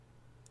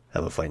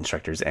Hello, flight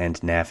instructors and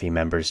NAFI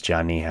members.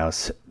 John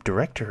Niehaus,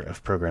 Director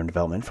of Program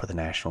Development for the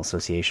National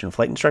Association of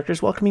Flight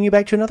Instructors, welcoming you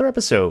back to another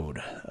episode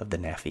of the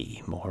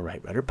NAFI More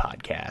Right Rudder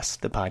Podcast,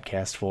 the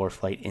podcast for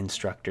flight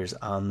instructors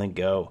on the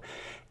go.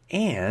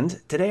 And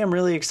today I'm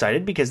really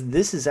excited because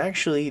this is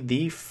actually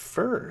the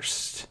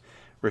first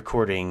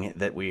recording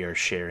that we are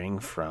sharing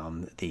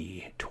from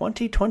the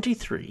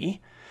 2023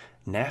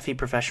 NAFI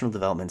Professional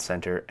Development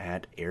Center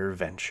at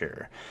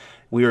AirVenture.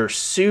 We were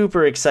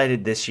super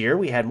excited this year.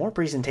 We had more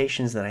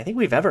presentations than I think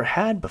we've ever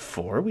had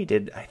before. We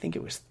did, I think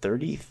it was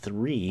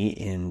 33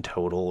 in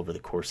total over the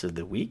course of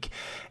the week.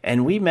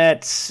 And we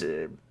met,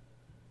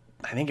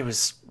 I think it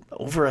was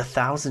over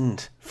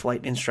 1,000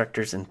 flight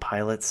instructors and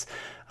pilots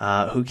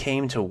who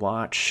came to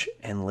watch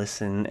and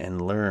listen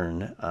and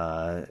learn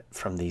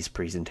from these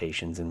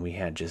presentations. And we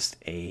had just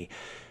a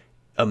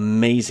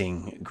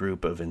amazing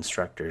group of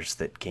instructors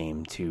that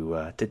came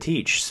to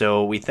teach.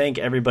 So we thank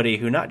everybody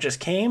who not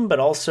just came, but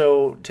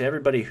also to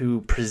everybody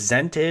who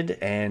presented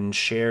and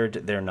shared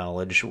their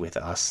knowledge with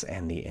us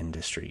and the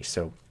industry.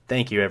 So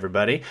thank you,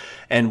 everybody,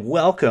 and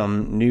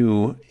welcome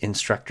new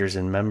instructors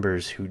and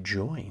members who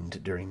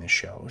joined during the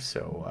show.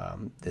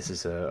 So this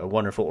is a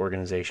wonderful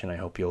organization. I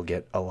hope you'll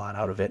get a lot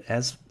out of it,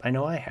 as I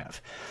know I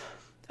have.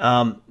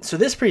 So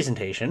this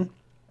presentation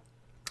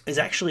is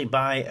actually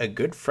by a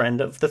good friend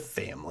of the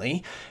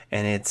family,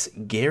 and it's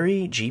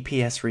Gary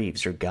GPS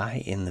Reeves, or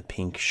Guy in the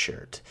Pink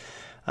Shirt.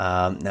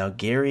 Now,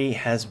 Gary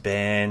has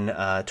been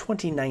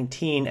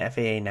 2019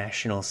 FAA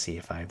National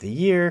CFI of the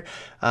Year.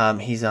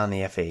 He's on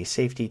the FAA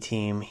safety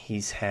team.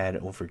 He's had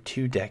over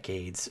 2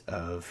 decades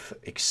of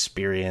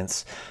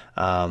experience.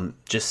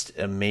 Just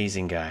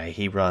amazing guy.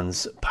 He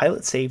runs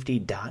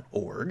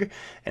pilotsafety.org,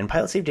 and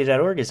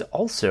pilotsafety.org is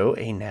also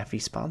a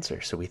NAFI sponsor,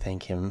 so we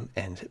thank him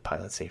and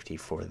Pilot Safety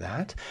for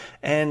that.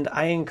 And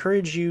I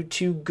encourage you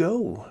to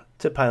go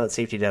to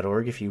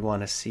pilotsafety.org if you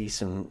want to see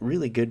some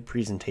really good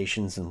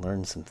presentations and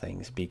learn some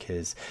things,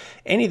 because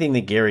anything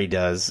that Gary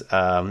does,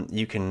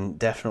 you can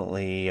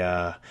definitely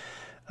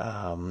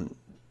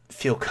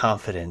feel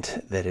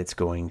confident that it's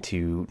going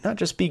to not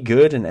just be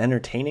good and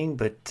entertaining,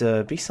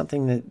 but be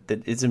something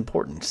that is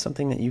important,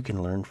 something that you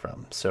can learn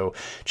from. So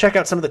check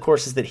out some of the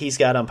courses that he's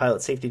got on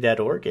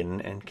pilotsafety.org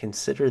and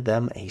consider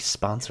them a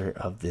sponsor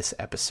of this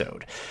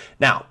episode.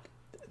 Now,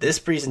 this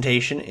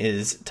presentation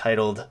is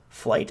titled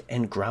Flight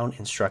and Ground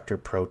Instructor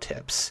Pro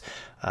Tips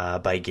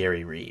by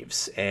Gary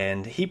Reeves.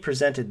 And he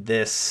presented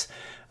this,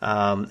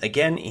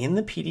 again, in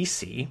the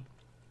PDC.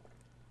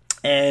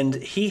 And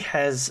he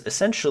has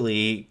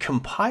essentially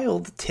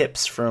compiled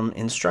tips from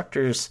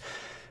instructors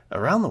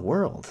around the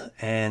world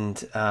and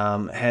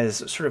has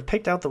sort of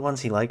picked out the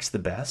ones he likes the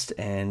best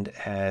and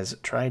has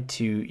tried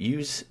to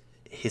use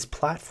his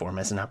platform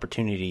as an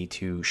opportunity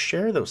to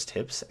share those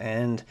tips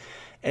and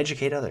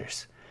educate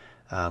others.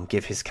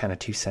 Give his kind of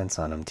 2 cents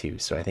on them too.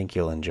 So I think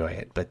you'll enjoy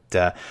it. But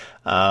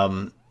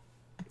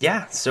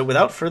yeah, so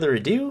without further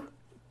ado,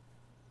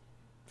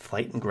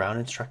 Flight and Ground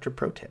Instructor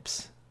Pro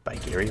Tips by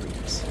Gary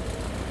Reeves.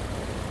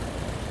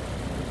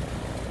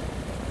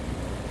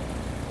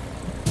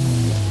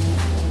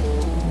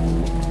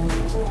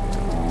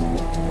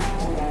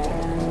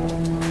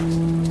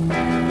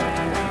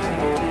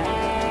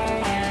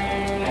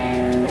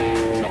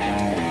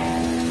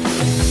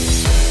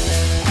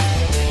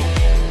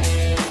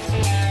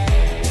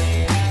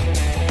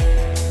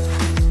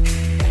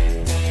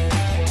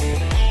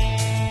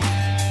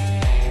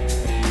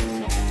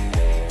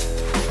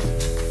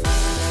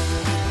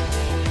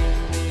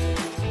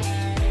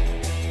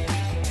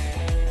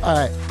 All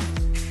right.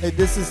 Hey,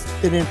 this is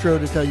an intro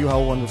to tell you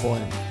how wonderful I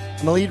am.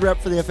 I'm a lead rep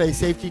for the FAA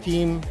safety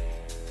team.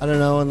 I don't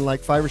know, in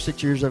like 5 or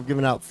 6 years, I've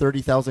given out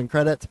 30,000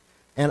 credits.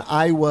 And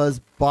I was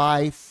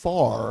by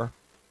far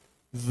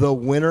the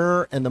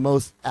winner and the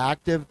most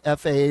active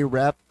FAA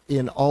rep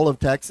in all of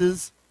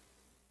Texas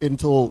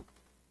until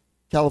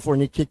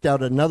California kicked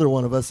out another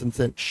one of us and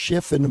sent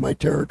Schiff into my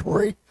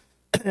territory.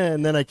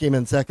 And then I came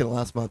in second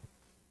last month.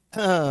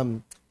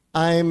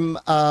 I'm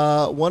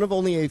one of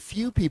only a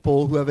few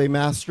people who have a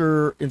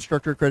master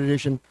instructor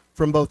accreditation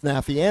from both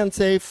NAFI and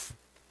SAFE.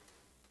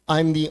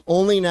 I'm the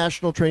only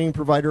national training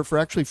provider for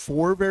actually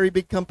 4 very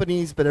big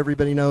companies, but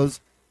everybody knows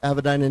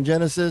Avidyne and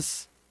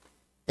Genesis.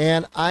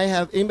 And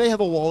anybody have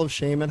a wall of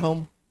shame at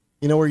home?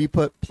 You know, where you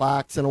put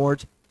plaques and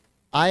awards?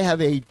 I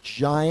have a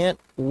giant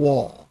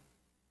wall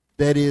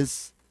that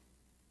is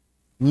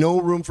no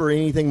room for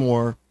anything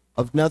more,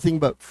 of nothing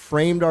but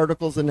framed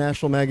articles in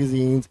national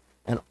magazines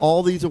and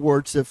all these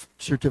award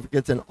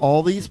certificates and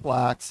all these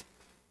plaques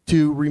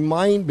to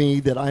remind me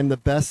that I'm the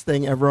best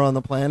thing ever on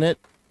the planet,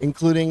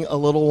 including a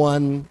little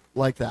one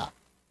like that.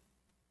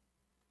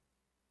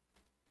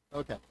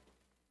 Okay.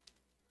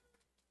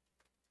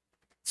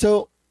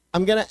 So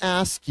I'm going to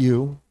ask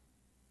you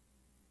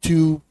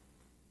to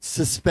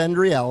suspend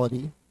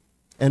reality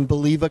and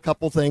believe a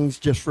couple things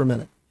just for a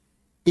minute.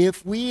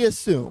 If we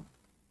assume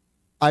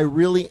I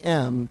really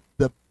am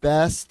the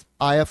best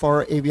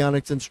IFR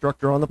avionics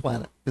instructor on the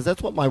planet, because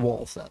that's what my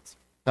wall says,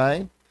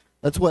 okay?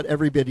 That's what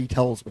everybody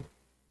tells me.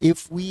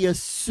 If we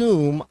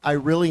assume I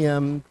really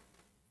am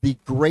the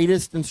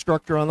greatest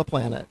instructor on the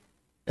planet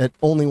at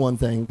only one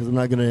thing, because I'm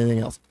not good at anything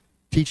else,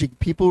 teaching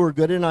people who are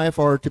good in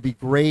IFR to be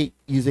great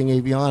using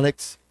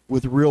avionics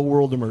with real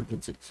world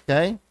emergencies,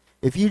 okay?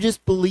 If you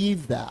just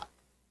believe that,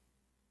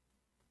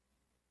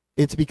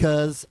 it's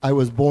because I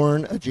was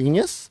born a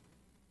genius,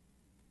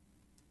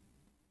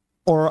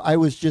 or I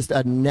was just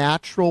a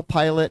natural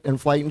pilot and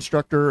flight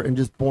instructor and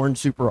just born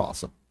super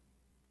awesome.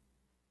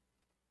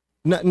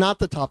 Not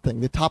the top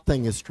thing. The top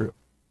thing is true.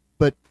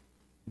 But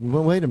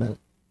well, wait a minute.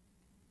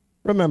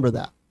 Remember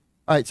that.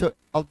 All right, so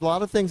a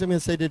lot of things I'm going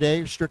to say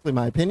today are strictly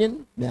my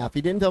opinion.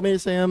 NAFI didn't tell me to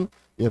say them.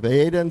 The FAA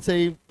didn't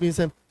say me to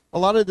say them. A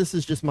lot of this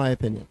is just my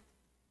opinion.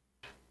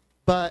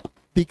 But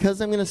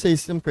because I'm going to say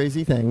some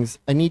crazy things,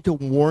 I need to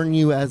warn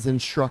you as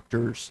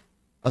instructors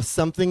of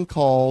something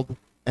called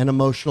an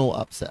emotional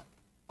upset.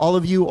 All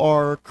of you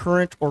are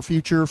current or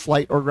future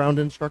flight or ground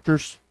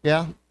instructors,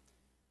 yeah?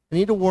 I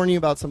need to warn you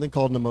about something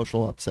called an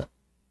emotional upset.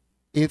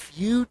 If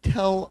you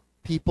tell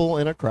people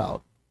in a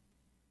crowd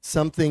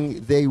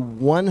something they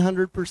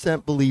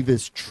 100% believe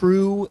is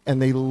true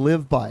and they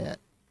live by it,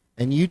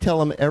 and you tell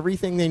them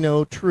everything they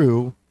know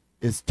true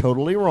is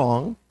totally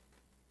wrong,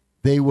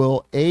 they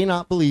will A,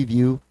 not believe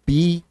you,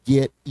 B,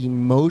 get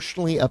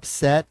emotionally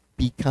upset,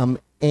 become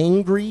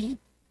angry,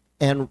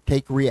 and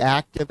take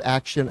reactive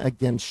action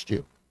against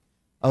you.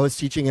 I was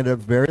teaching at a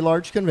very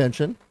large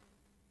convention,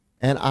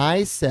 and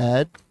I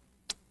said,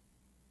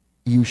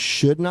 you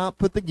should not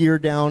put the gear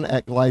down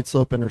at glide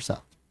slope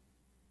intercept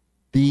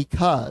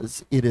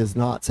because it is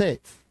not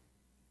safe.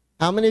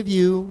 How many of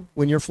you,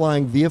 when you're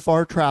flying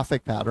VFR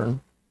traffic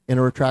pattern in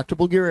a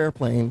retractable gear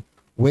airplane,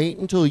 wait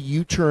until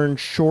you turn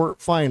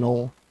short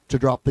final to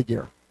drop the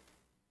gear?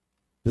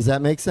 Does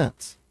that make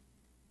sense?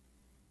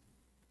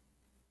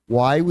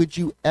 Why would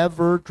you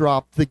ever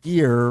drop the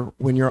gear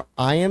when your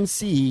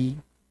IMC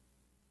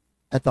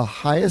at the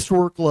highest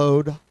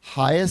workload,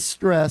 highest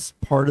stress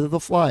part of the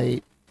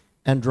flight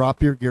and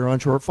drop your gear on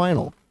short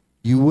final?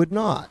 You would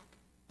not.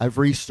 I've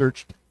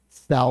researched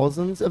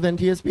thousands of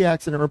NTSB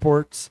accident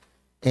reports,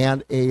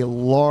 and a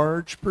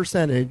large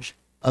percentage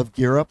of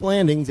gear up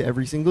landings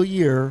every single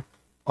year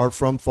are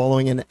from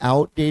following an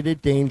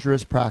outdated,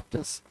 dangerous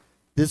practice.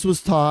 This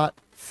was taught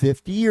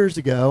 50 years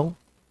ago,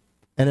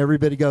 and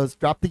everybody goes,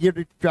 drop the gear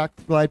to track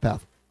the glide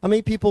path. How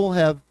many people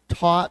have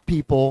taught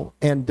people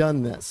and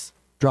done this?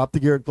 Drop the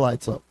gear at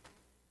glide slope.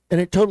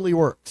 And it totally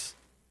works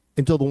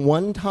until the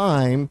one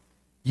time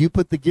you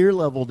put the gear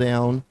level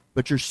down,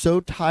 but you're so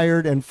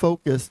tired and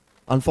focused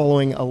on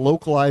following a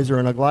localizer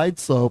and a glide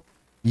slope,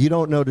 you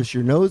don't notice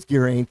your nose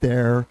gear ain't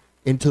there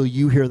until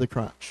you hear the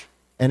crunch.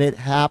 And it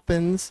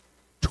happens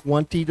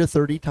 20 to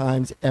 30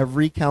 times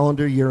every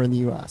calendar year in the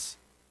U.S.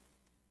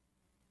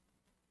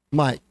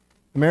 Mike,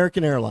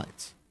 American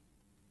Airlines,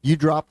 you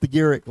dropped the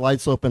gear at glide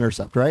slope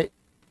intercept, right?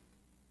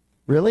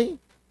 Really?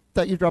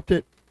 Thought you dropped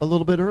it a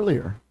little bit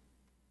earlier.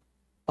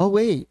 Oh,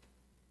 wait.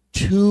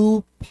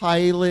 2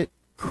 pilot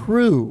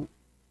crew,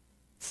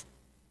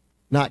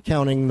 not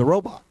counting the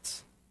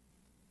robots.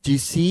 Do you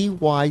see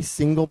why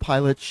single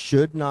pilots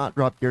should not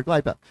drop gear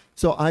glide path?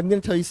 So I'm going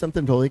to tell you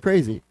something totally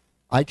crazy.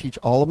 I teach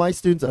all of my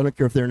students, I don't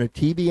care if they're in a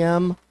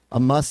TBM, a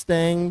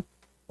Mustang,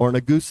 or an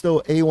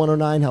Augusto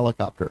A109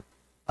 helicopter.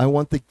 I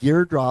want the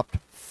gear dropped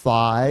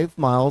 5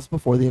 miles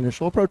before the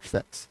initial approach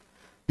fix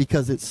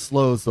because it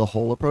slows the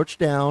whole approach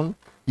down.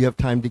 You have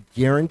time to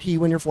guarantee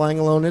when you're flying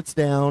alone it's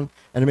down,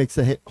 and it makes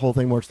the whole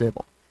thing more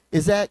stable.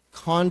 Is that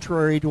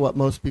contrary to what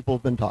most people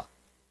have been taught?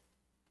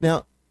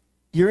 Now,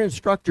 your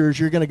instructors,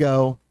 you're going to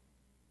go,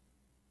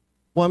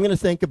 well, I'm going to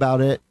think about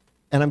it,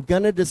 and I'm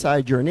going to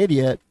decide you're an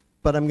idiot,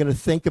 but I'm going to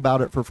think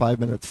about it for 5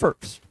 minutes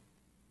first.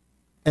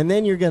 And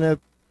then you're going to,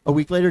 a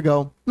week later,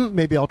 go,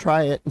 maybe I'll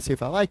try it and see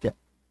if I like it.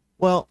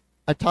 Well,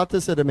 I taught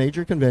this at a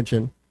major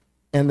convention,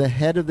 and the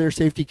head of their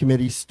safety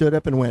committee stood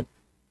up and went,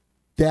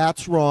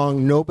 that's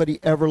wrong. Nobody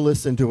ever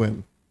listened to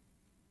him.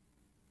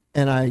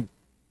 And I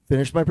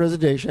finished my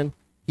presentation.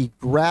 He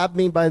grabbed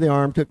me by the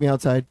arm, took me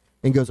outside,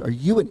 and goes, are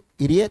you an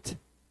idiot?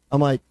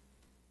 I'm like,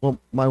 well,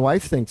 my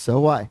wife thinks so.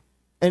 Why?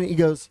 And he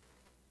goes,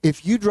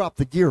 if you drop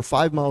the gear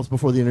 5 miles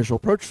before the initial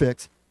approach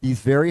fix,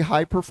 these very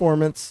high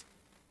performance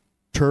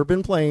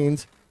turbine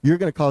planes, you're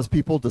going to cause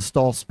people to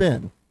stall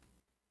spin.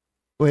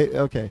 Wait,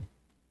 okay.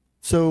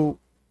 So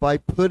by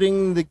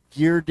putting the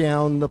gear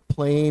down, the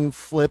plane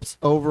flips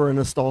over in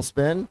a stall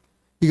spin?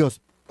 He goes,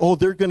 oh,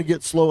 they're going to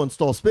get slow and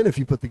stall spin if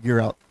you put the gear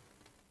out.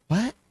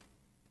 What?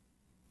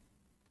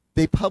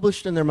 They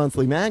published in their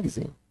monthly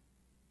magazine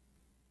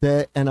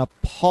that an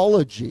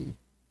apology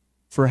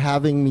for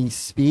having me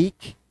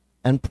speak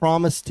and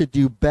promise to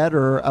do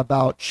better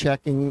about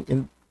checking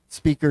in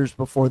speakers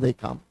before they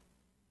come.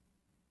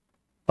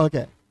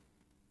 Okay.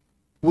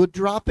 Would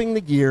dropping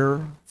the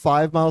gear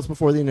 5 miles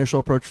before the initial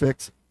approach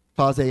fix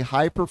cause a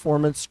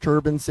high-performance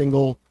turbine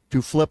single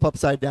to flip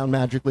upside down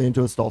magically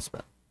into a stall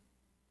spin?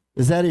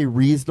 Is that a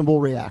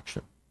reasonable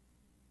reaction?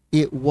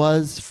 It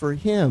was for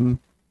him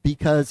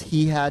because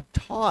he had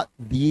taught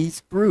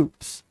these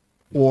groups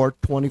for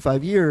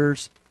 25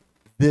 years,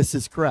 this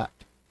is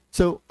correct.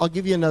 So I'll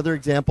give you another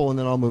example and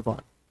then I'll move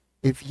on.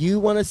 If you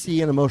want to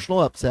see an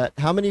emotional upset,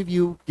 how many of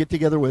you get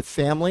together with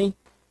family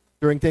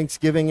during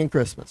Thanksgiving and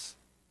Christmas?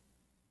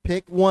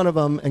 Pick one of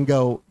them and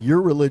go,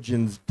 your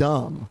religion's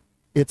dumb.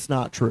 It's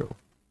not true.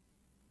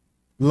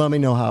 Let me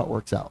know how it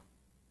works out.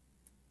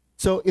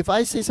 So if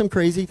I say some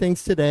crazy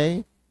things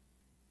today,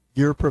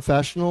 you're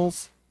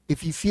professionals.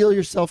 If you feel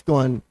yourself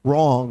going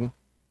wrong,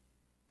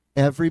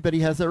 everybody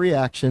has a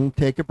reaction.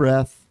 Take a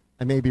breath.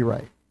 I may be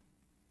right.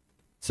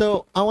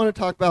 So I want to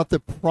talk about the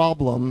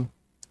problem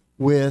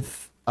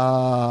with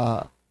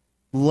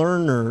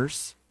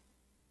learners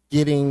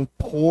getting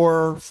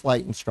poor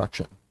flight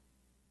instruction.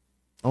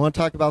 I want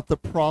to talk about the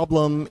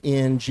problem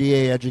in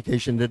GA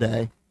education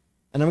today.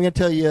 And I'm going to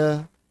tell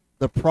you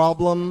the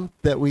problem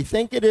that we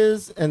think it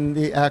is and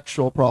the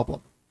actual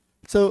problem.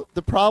 So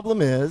the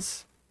problem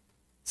is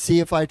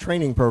CFI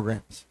training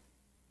programs,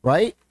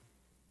 right?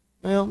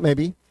 Well,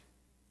 maybe.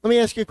 Let me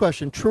ask you a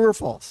question. True or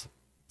false?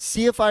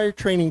 CFI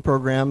training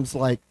programs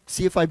like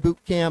CFI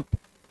Bootcamp,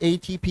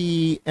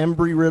 ATP,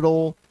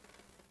 Embry-Riddle,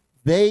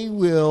 they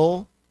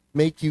will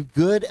make you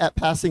good at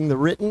passing the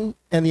written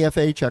and the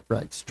FAA check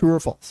rides. True or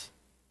false?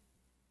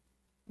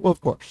 Well,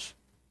 of course.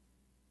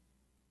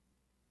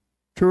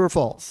 True or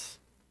false?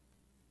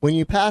 When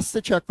you pass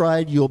the check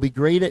ride, you'll be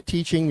great at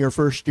teaching your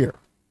first year.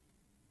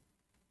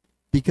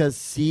 Because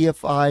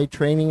CFI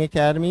training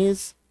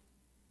academies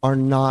are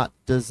not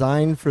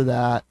designed for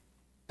that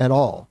at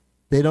all.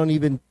 They don't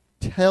even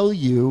tell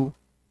you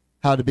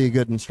how to be a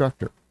good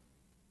instructor.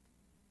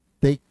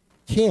 They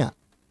can't.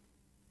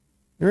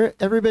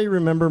 Everybody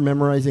remember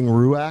memorizing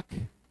RUAC?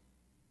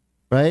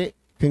 Right?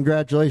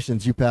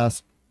 Congratulations, you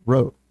passed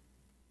rote.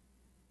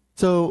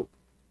 So,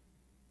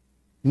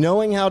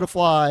 knowing how to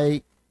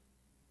fly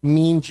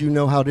means you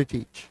know how to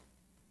teach.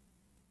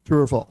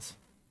 True or false?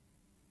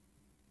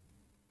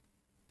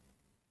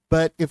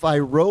 But if I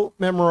rote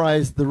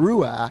memorize the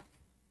RUAC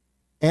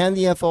and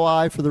the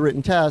FOI for the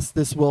written test,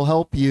 this will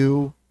help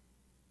you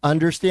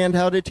understand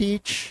how to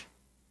teach,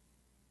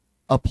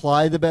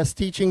 apply the best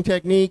teaching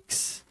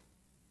techniques,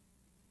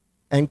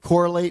 and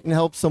correlate and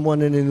help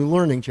someone in a new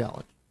learning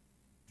challenge.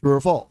 True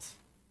or false?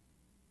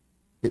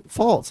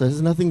 False. It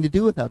has nothing to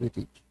do with how to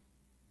teach.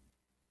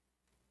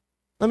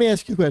 Let me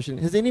ask you a question.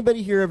 Has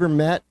anybody here ever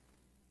met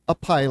a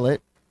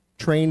pilot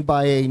trained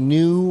by a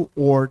new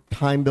or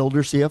time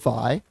builder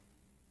CFI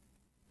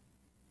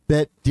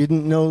that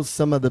didn't know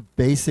some of the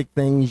basic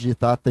things you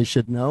thought they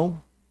should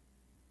know?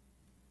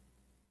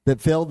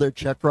 That failed their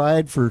check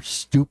ride for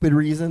stupid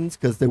reasons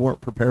because they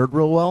weren't prepared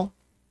real well?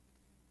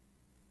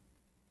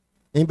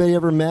 Anybody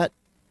ever met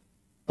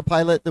a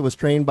pilot that was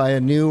trained by a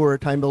new or a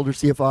time builder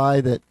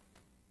CFI that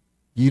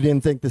you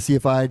didn't think the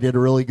CFI did a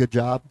really good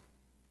job?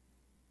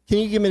 Can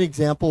you give me an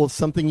example of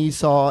something you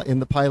saw in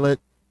the pilot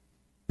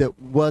that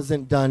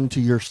wasn't done to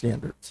your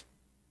standards?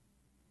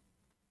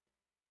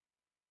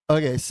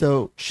 Okay,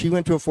 so she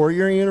went to a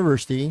 4-year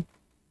university.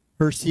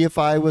 Her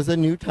CFI was a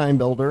new time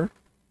builder.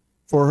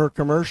 For her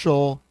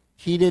commercial,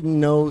 he didn't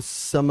know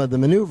some of the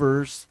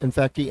maneuvers. In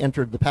fact, he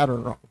entered the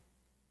pattern wrong.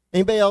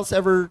 Anybody else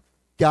ever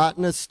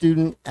gotten a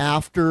student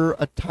after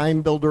a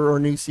time builder or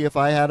new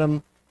CFI had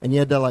him and you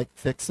had to like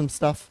fix some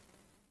stuff?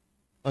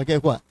 Okay,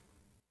 what?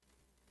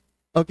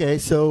 Okay,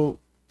 so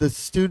the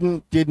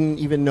student didn't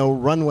even know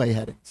runway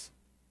headings.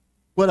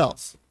 What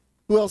else?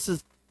 Who else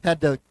has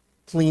had to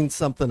clean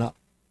something up?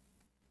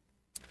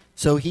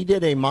 So he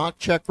did a mock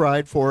check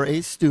ride for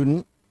a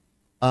student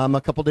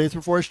a couple days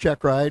before his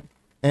check ride,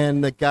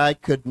 and the guy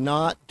could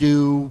not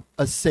do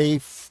a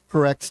safe,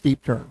 correct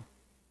steep turn.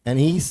 And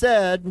he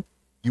said,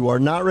 you are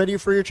not ready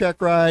for your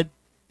check ride.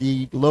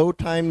 The low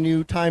time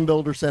new time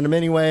builder sent him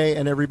anyway,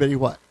 and everybody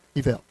what?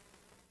 He failed.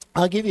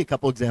 I'll give you a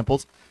couple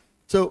examples.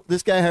 So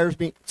this guy hires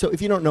me. So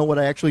if you don't know, what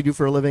I actually do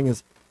for a living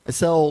is I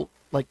sell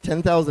like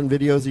 10,000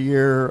 videos a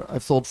year.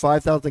 I've sold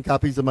 5,000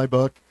 copies of my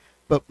book.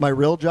 But my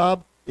real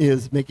job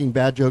is making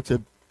bad jokes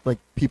at like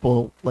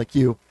people like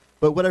you.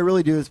 But what I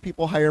really do is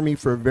people hire me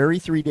for a very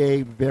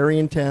 3-day, very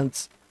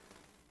intense.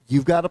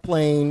 You've got a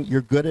plane.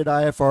 You're good at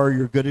IFR.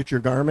 You're good at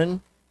your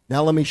Garmin.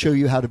 Now let me show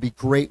you how to be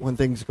great when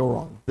things go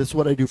wrong. This is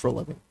what I do for a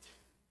living.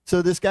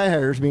 So this guy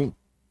hires me.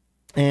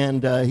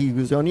 And he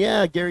was going,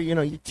 yeah, Gary,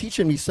 you're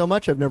teaching me so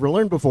much I've never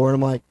learned before. And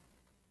I'm like,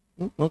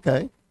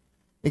 okay.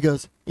 He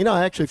goes,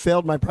 I actually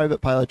failed my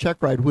private pilot check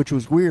ride, which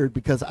was weird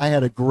because I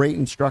had a great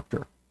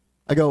instructor.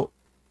 I go,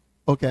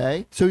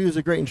 okay. So he was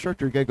a great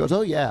instructor. The guy goes,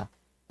 oh, yeah.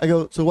 I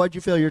go, so why'd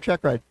you fail your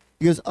check ride?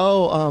 He goes,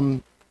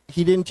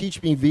 he didn't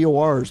teach me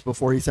VORs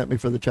before he sent me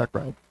for the check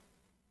ride.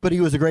 But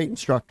he was a great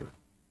instructor.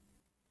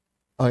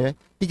 Okay.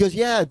 He goes,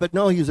 yeah, but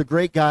no, he was a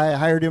great guy. I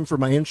hired him for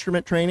my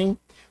instrument training.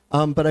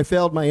 But I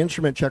failed my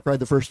instrument check ride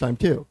the first time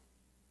too.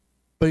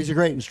 But he's a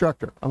great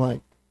instructor. I'm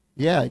like,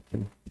 yeah, I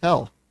can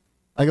tell.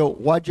 I go,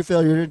 why'd you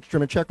fail your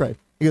instrument check ride?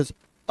 He goes,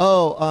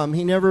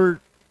 he never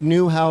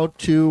knew how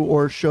to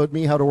or showed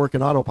me how to work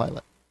in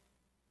autopilot.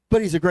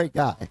 But he's a great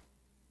guy.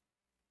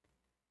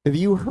 Have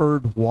you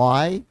heard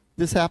why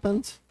this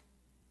happens?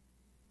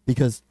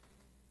 Because,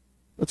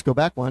 let's go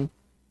back one.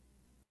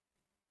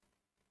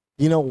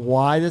 You know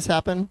why this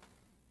happened?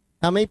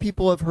 How many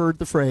people have heard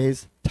the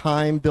phrase,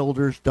 time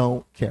builders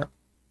don't care?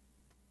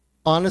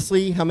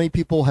 Honestly, how many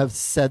people have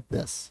said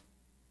this?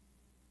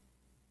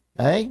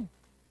 Okay?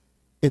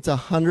 It's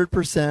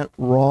 100%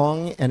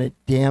 wrong, and it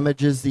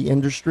damages the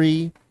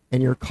industry,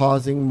 and you're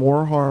causing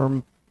more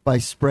harm by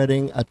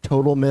spreading a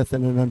total myth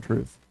and an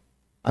untruth.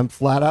 I'm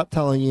flat out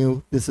telling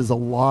you this is a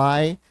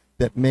lie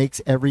that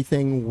makes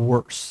everything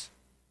worse.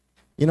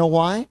 You know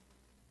why?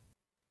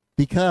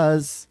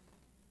 Because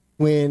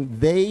when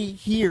they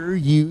hear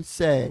you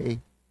say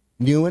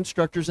new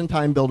instructors and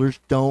time builders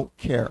don't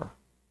care,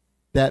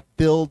 that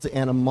builds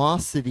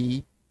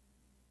animosity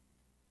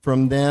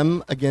from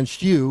them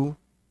against you.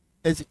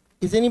 Has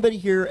anybody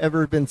here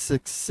ever been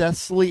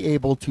successfully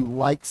able to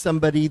like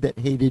somebody that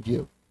hated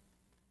you?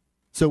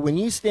 So when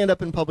you stand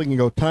up in public and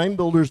go, time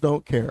builders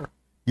don't care,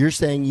 you're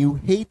saying you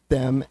hate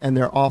them and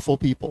they're awful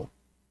people.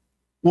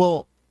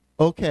 Well,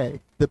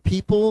 okay, the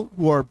people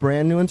who are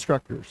brand new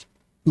instructors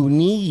who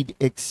need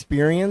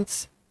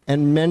experience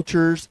and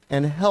mentors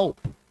and help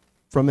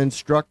from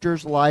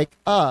instructors like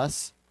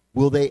us,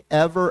 will they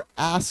ever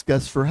ask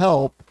us for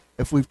help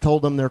if we've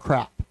told them they're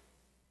crap?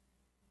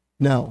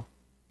 No,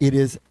 it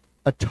is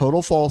a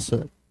total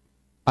falsehood.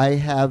 I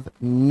have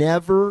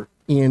never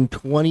in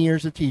 20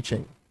 years of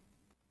teaching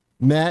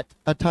met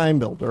a time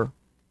builder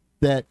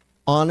that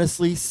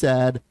honestly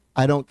said,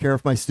 I don't care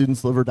if my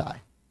students live or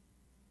die.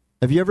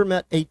 Have you ever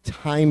met a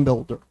time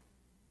builder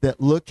that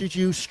looked at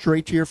you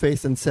straight to your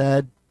face and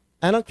said,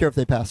 I don't care if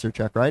they pass their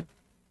check ride?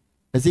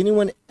 Has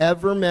anyone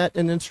ever met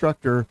an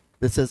instructor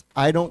that says,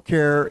 I don't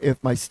care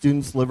if my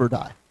students live or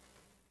die?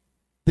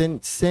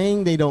 Then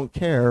saying they don't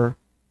care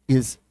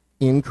is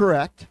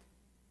incorrect,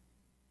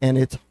 and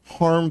it's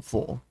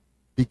harmful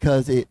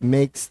because it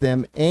makes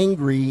them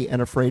angry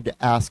and afraid to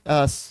ask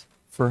us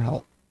for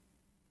help.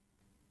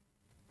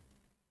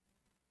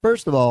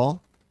 First of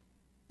all,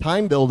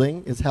 time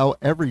building is how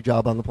every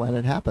job on the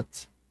planet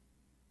happens.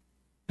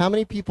 How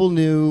many people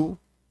knew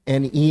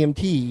an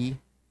EMT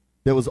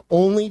that was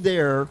only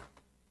there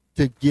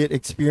to get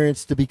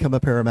experience to become a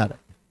paramedic?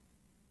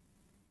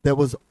 That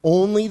was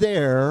only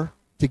there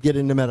to get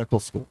into medical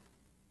school?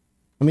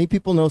 How many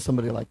people know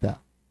somebody like that?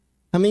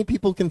 How many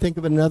people can think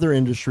of another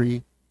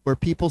industry where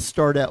people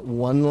start at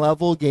one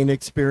level, gain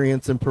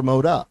experience, and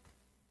promote up?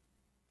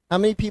 How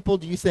many people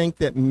do you think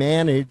that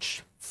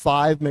manage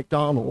 5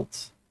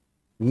 McDonald's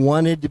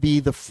wanted to be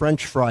the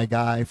French fry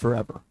guy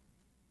forever?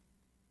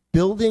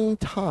 Building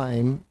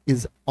time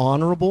is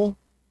honorable,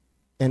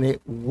 and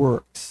it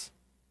works.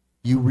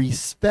 You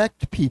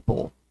respect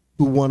people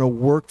who want to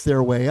work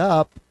their way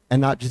up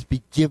and not just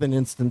be given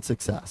instant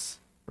success,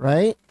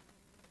 right?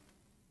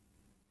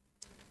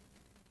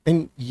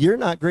 And you're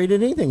not great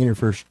at anything in your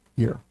first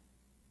year,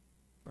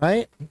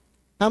 right?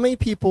 How many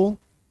people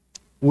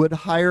would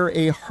hire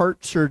a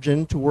heart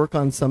surgeon to work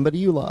on somebody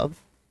you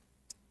love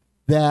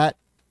that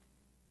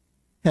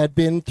had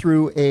been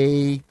through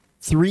a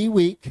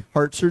 3-week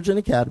heart surgeon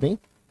academy,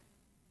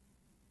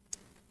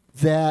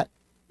 that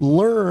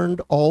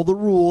learned all the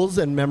rules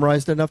and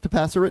memorized enough to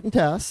pass a written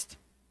test,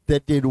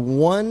 that did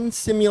one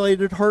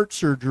simulated heart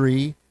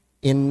surgery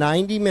in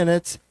 90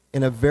 minutes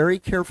in a very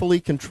carefully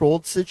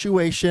controlled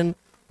situation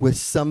with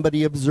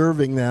somebody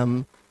observing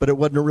them, but it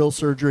wasn't a real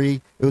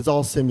surgery, it was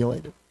all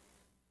simulated?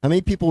 How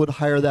many people would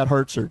hire that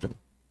heart surgeon?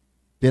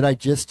 Did I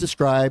just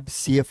describe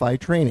CFI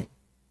training?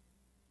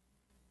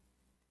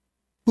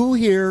 Who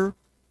here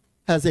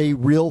has a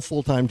real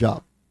full-time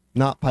job,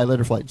 not pilot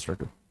or flight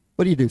instructor?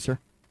 What do you do, sir?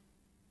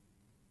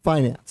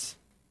 Finance.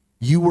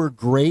 You were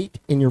great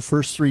in your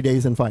first 3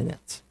 days in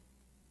finance.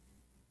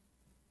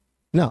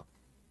 No.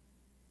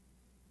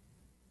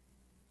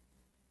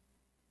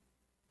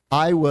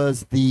 I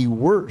was the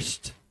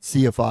worst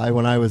CFI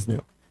when I was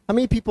new. How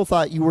many people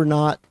thought you were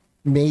not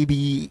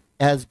maybe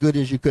as good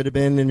as you could have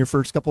been in your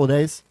first couple of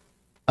days?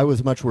 I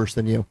was much worse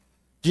than you.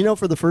 Do you know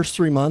for the first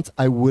 3 months,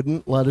 I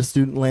wouldn't let a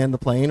student land the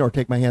plane or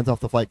take my hands off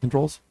the flight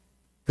controls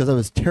because I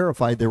was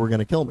terrified they were going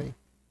to kill me.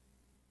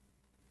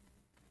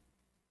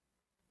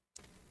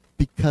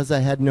 Because I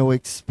had no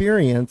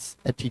experience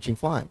at teaching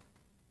flying.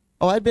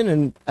 Oh, I'd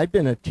been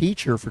a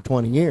teacher for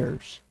 20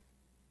 years.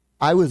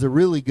 I was a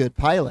really good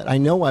pilot. I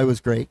know I was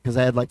great because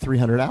I had like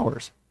 300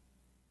 hours.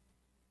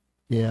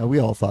 Yeah, we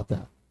all thought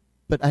that.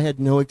 But I had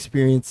no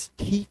experience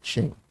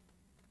teaching.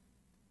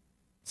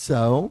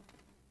 So,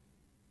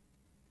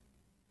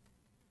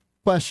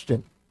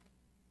 question.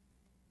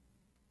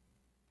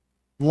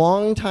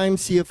 Longtime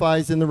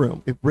CFIs in the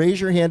room.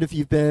 Raise your hand if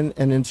you've been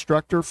an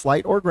instructor,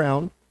 flight or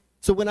ground.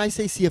 So when I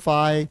say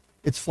CFI,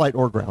 it's flight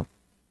or ground.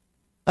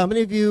 How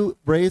many of you,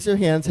 raise your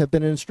hands, have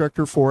been an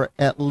instructor for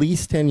at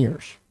least 10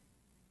 years?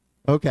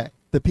 Okay,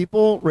 the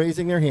people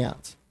raising their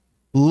hands.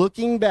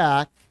 Looking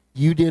back,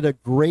 you did a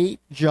great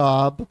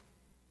job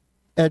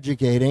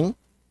educating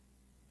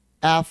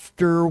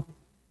after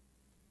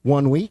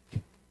 1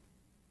 week.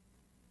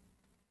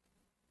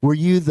 Were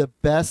you the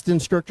best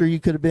instructor you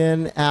could have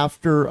been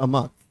after a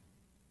month?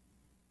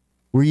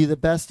 Were you the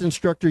best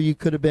instructor you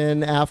could have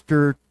been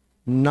after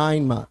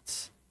 9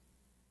 months?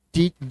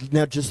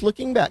 Now, just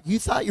looking back, you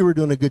thought you were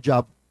doing a good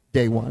job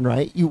day one,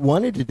 right? You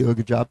wanted to do a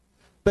good job.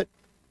 But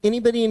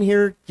anybody in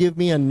here give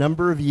me a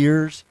number of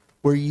years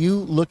where you,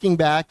 looking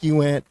back, you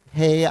went,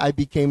 hey, I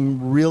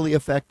became really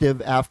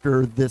effective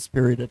after this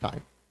period of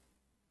time?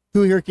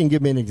 Who here can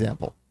give me an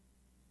example?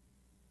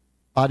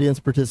 Audience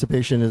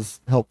participation is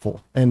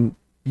helpful. And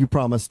you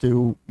promised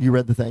to, you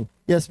read the thing.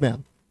 Yes,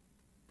 ma'am.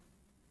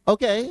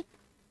 Okay.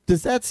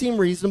 Does that seem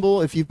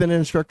reasonable if you've been an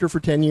instructor for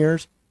 10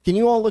 years? Can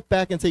you all look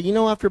back and say, you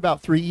know, after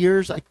about 3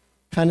 years, I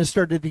kind of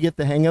started to get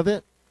the hang of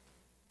it?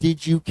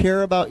 Did you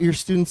care about your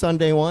students on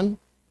day one?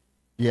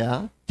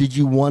 Yeah. Did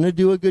you want to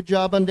do a good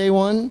job on day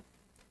one?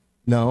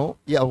 No.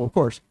 Yeah, well, of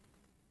course.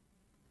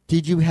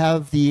 Did you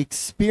have the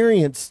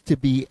experience to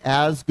be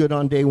as good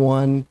on day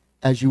one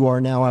as you are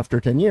now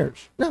after 10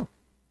 years? No.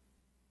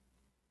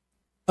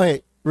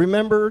 Okay,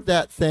 remember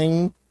that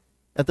thing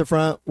at the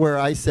front where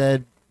I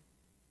said,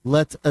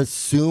 let's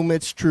assume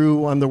it's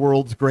true, I'm the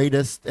world's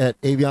greatest at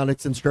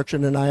avionics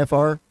instruction and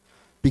IFR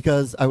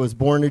because I was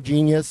born a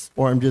genius,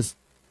 or I'm just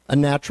a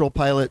natural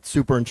pilot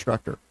super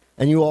instructor.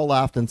 And you all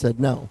laughed and said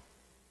no.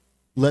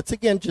 Let's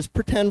again just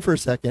pretend for a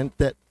second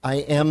that I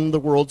am the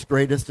world's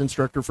greatest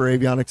instructor for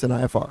avionics and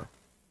IFR.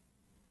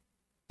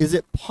 Is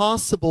it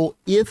possible,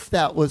 if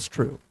that was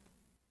true,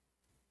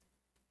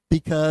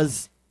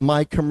 because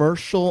my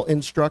commercial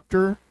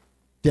instructor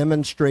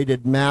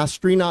demonstrated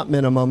mastery, not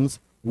minimums,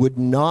 would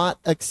not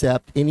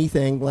accept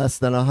anything less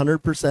than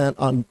 100%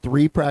 on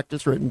 3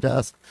 practice written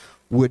tests,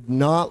 would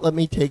not let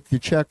me take the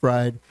check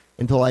ride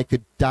until I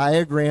could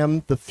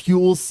diagram the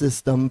fuel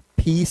system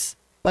piece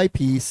by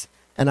piece,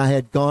 and I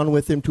had gone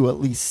with him to at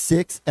least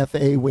 6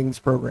 FAA wings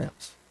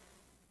programs.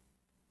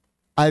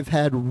 I've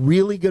had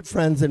really good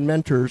friends and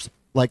mentors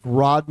like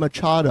Rod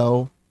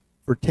Machado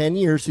for 10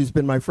 years, who's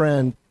been my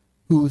friend,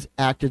 who's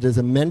acted as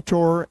a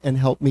mentor and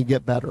helped me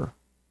get better.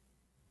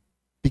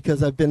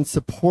 Because I've been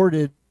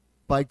supported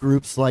by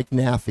groups like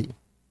NAFI.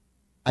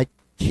 I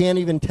can't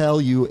even tell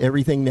you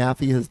everything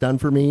NAFI has done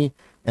for me,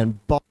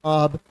 and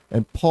Bob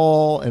and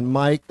Paul and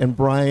Mike and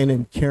Brian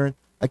and Karen.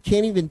 I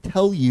can't even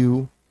tell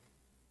you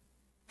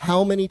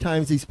how many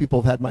times these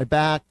people have had my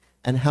back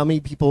and how many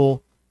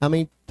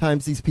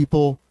times these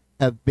people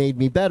have made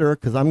me better,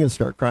 because I'm going to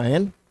start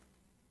crying.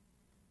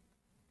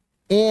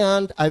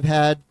 And I've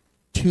had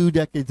 2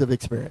 decades of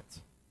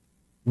experience.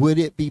 Would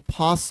it be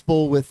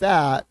possible with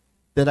that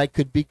I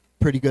could be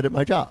pretty good at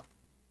my job?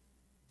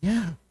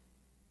 Yeah.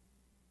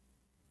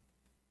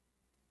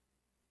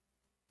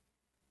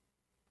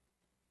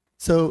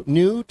 So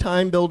new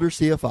time builder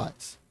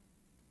CFIs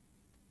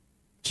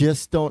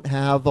just don't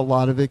have a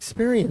lot of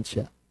experience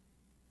yet.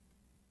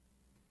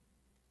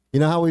 You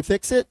know how we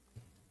fix it?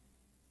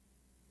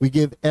 We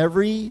give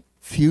every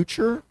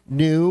future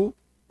new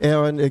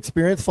and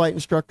experienced flight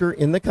instructor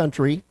in the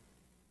country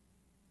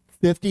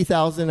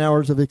 50,000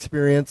 hours of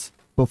experience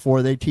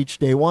before they teach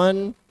day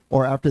one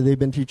or after they've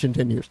been teaching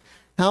 10 years.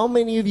 How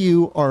many of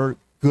you are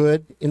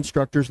good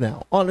instructors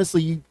now?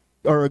 Honestly, you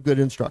are a good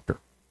instructor.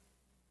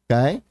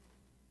 Okay?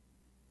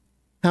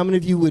 How many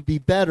of you would be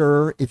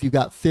better if you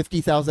got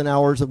 50,000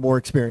 hours of more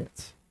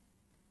experience?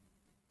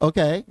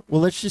 Okay,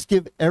 well, let's just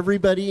give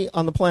everybody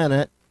on the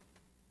planet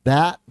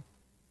that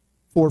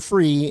for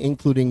free,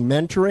 including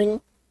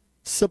mentoring,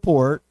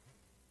 support,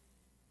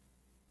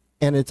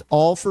 and it's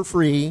all for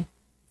free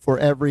for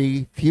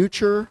every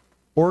future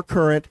or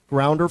current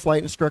ground or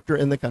flight instructor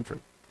in the country.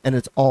 And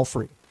it's all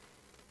free.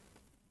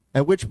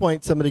 At which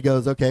point somebody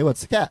goes, okay,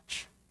 what's the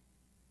catch?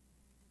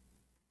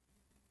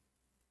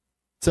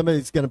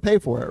 Somebody's going to pay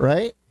for it,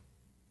 right?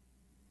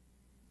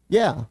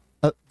 Yeah.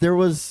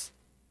 There's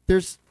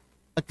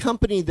a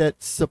company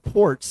that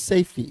supports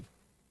safety.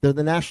 They're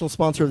the national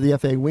sponsor of the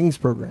FAA Wings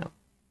program.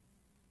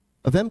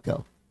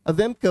 Avemco.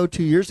 Avemco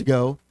 2 years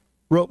ago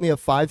wrote me a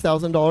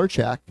 $5,000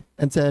 check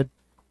and said,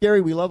 Gary,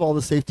 we love all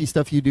the safety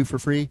stuff you do for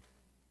free.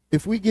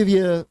 If we give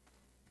you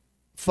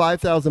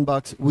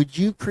 $5,000, would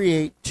you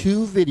create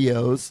 2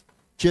 videos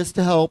just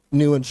to help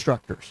new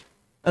instructors?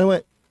 And I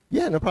went,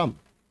 yeah, no problem.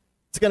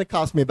 It's going to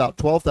cost me about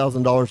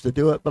 $12,000 to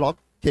do it, but I'll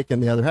kick in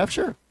the other half.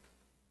 Sure.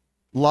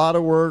 A lot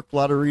of work, a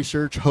lot of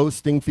research,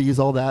 hosting fees,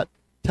 all that.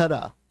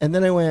 Ta-da. And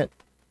then I went,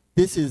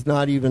 this is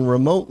not even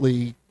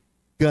remotely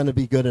going to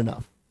be good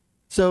enough.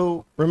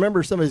 So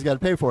remember, somebody's got to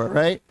pay for it,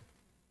 right?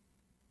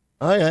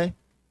 Okay.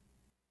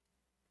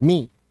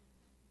 Me.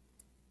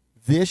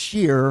 This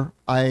year,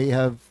 I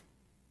have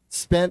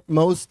spent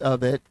most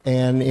of it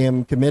and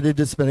am committed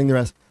to spending the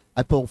rest.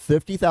 I pulled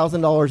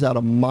 $50,000 out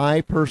of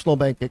my personal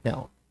bank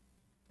account,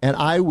 and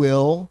I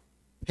will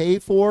pay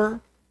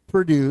for,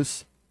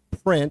 produce,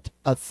 print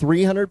a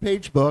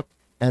 300-page book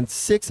and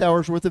 6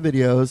 hours worth of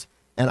videos,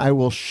 and I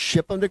will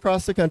ship them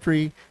across the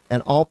country,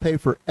 and I'll pay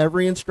for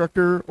every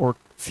instructor or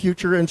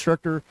future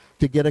instructor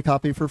to get a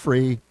copy for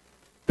free.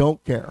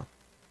 Don't care.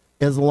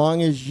 As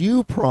long as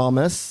you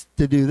promise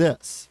to do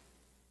this.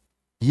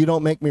 You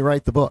don't make me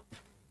write the book.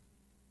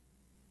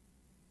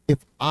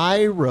 If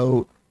I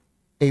wrote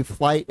a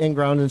flight and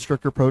ground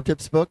instructor pro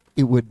tips book,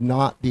 it would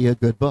not be a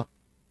good book.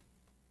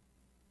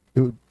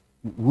 It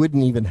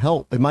wouldn't even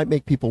help. It might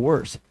make people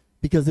worse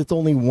because it's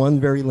only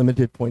one very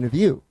limited point of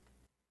view.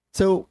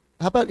 So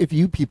how about if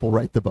you people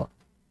write the book?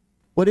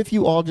 What if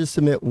you all just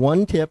submit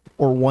one tip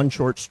or one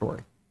short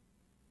story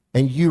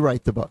and you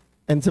write the book?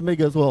 And somebody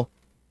goes, well,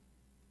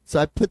 so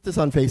I put this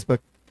on Facebook,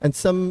 and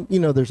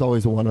there's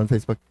always one on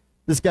Facebook.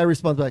 This guy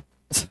responds back,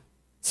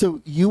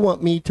 so you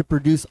want me to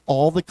produce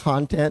all the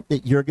content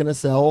that you're going to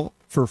sell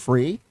for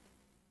free?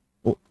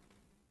 Well,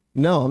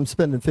 no, I'm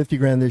spending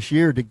 $50,000 this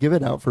year to give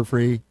it out for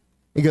free.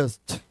 He goes,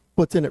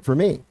 what's in it for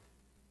me?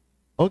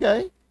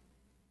 Okay.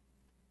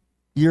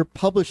 You're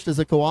published as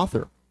a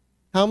co-author.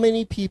 How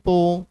many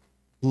people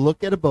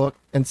look at a book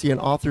and see an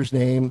author's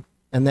name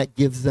and that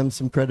gives them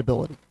some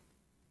credibility?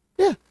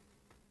 Yeah.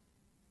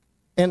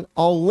 And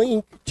I'll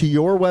link to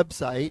your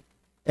website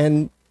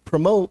and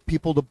promote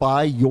people to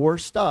buy your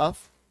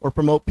stuff or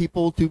promote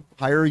people to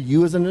hire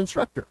you as an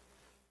instructor.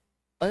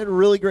 I had a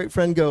really great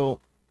friend go,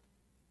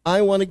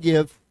 I want to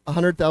give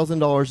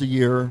 $100,000 a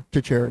year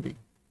to charity.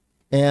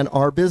 And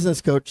our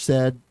business coach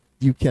said,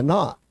 you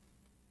cannot.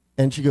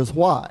 And she goes,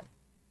 why?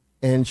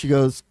 And she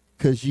goes,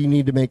 because you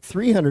need to make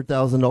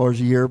 $300,000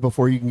 a year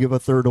before you can give a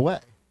third away.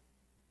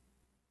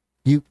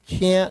 You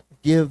can't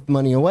give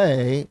money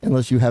away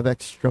unless you have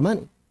extra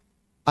money.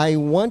 I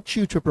want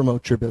you to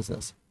promote your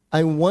business.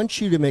 I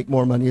want you to make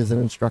more money as an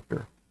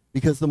instructor,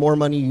 because the more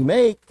money you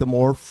make, the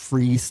more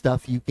free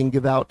stuff you can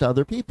give out to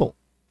other people.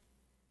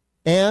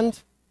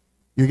 And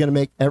you're going to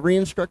make every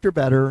instructor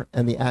better,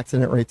 and the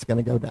accident rate's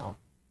going to go down.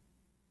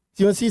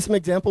 So you want to see some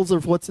examples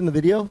of what's in the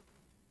video?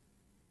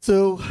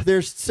 So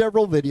there's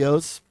several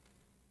videos.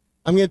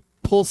 I'm going to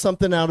pull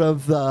something out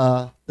of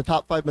the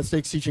top 5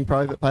 mistakes teaching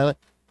private pilot.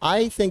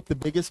 I think the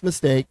biggest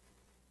mistake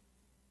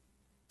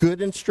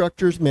good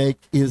instructors make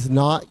is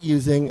not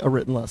using a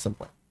written lesson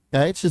plan.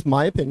 Okay, it's just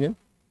my opinion.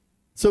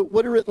 So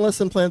what do written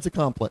lesson plans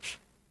accomplish?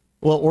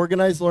 Well,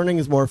 organized learning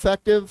is more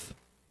effective.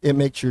 It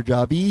makes your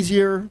job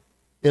easier.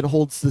 It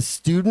holds the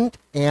student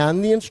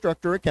and the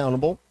instructor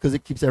accountable because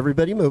it keeps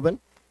everybody moving.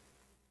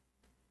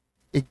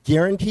 It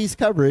guarantees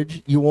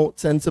coverage. You won't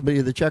send somebody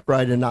to the check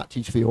ride and not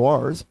teach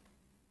VORs.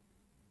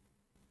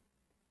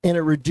 And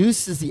it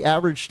reduces the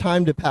average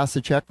time to pass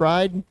a check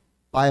ride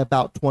by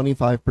about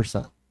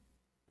 25%.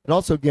 It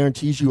also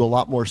guarantees you a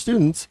lot more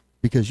students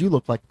because you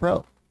look like a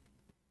pro.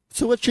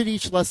 So what should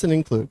each lesson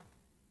include?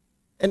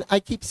 And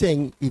I keep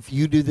saying, if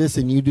you do this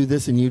and you do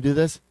this and you do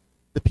this,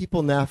 the people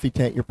in the NAFI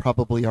tent, you're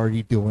probably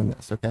already doing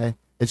this, okay?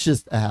 It's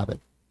just a habit.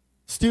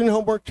 Student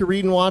homework to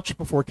read and watch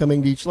before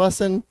coming to each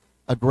lesson,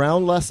 a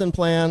ground lesson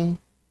plan,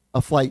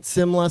 a flight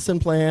sim lesson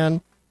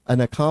plan,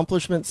 an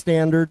accomplishment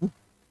standard,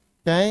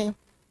 okay?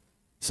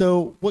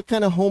 So what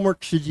kind of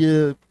homework should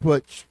you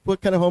put?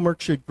 What kind of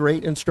homework should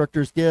great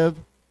instructors give?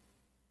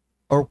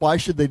 Or why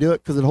should they do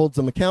it? Because it holds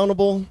them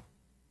accountable.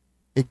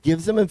 It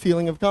gives them a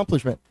feeling of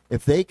accomplishment.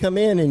 If they come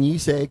in and you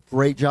say,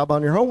 great job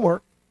on your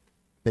homework,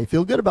 they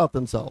feel good about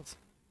themselves.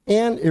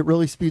 And it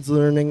really speeds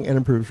learning and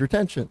improves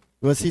retention.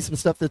 You want to see some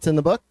stuff that's in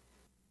the book?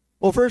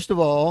 Well, first of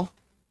all,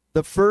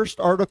 the first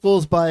article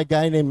is by a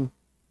guy named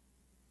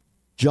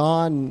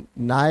John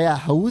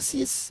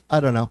Nyahausis. I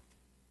don't know.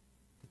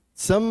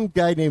 Some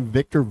guy named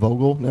Victor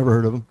Vogel. Never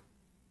heard of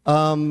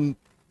him.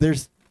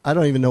 I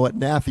don't even know what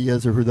NAFI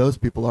is or who those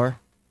people are.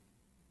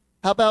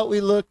 How about we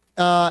look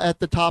at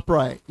the top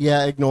right?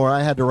 Yeah, ignore.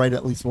 I had to write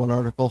at least one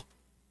article.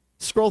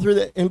 Scroll through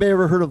that. Anybody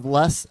ever heard of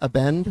Les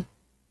Abend?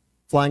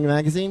 Flying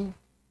Magazine?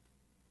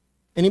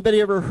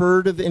 Anybody ever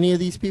heard of any of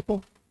these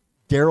people?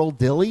 Daryl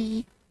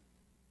Dilley?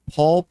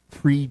 Paul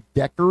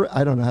Predecker?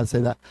 I don't know how to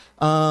say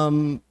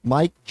that.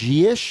 Mike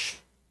Gish?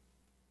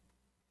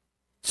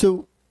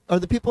 So are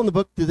the people in the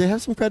book, do they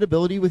have some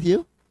credibility with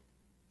you?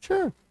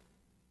 Sure.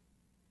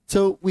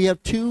 So we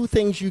have 2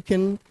 things you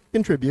can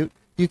contribute.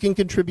 You can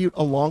contribute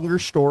a longer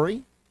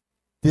story.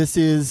 This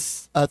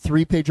is a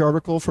 3-page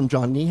article from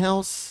John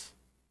Niehaus.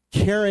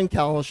 Karen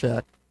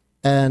Kalashek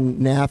and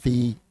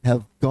NAFI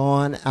have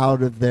gone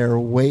out of their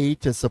way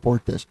to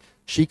support this.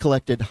 She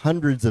collected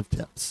hundreds of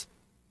tips.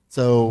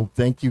 So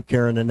thank you,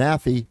 Karen and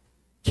NAFI.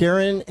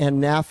 Karen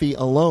and NAFI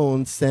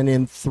alone sent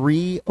in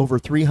over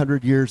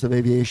 300 years of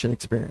aviation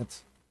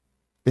experience.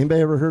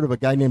 Anybody ever heard of a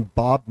guy named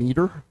Bob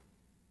Meter?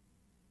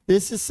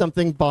 This is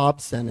something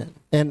Bob sent in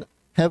and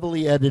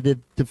heavily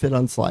edited to fit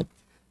on slide.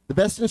 The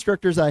best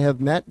instructors I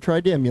have met and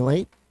tried to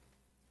emulate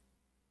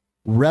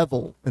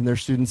revel in their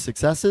students'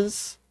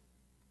 successes,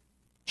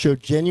 show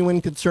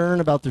genuine concern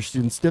about their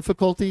students'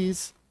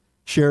 difficulties,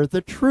 share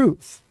the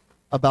truth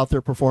about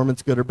their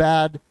performance, good or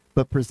bad,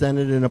 but present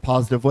it in a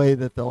positive way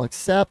that they'll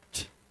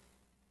accept.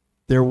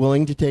 They're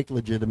willing to take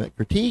legitimate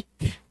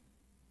critique.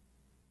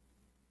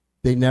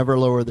 They never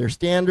lower their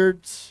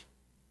standards.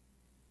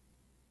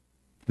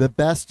 The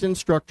best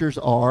instructors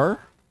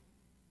are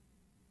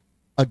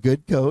a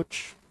good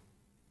coach,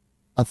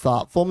 a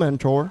thoughtful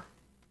mentor,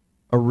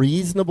 a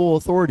reasonable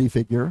authority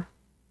figure,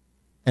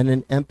 and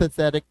an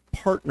empathetic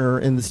partner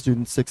in the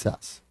student's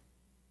success.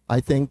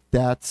 I think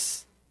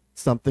that's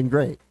something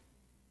great.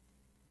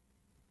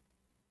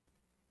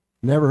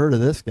 Never heard of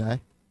this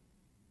guy.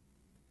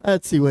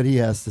 Let's see what he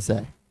has to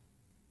say.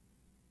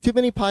 Too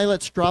many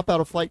pilots drop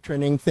out of flight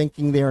training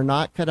thinking they are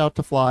not cut out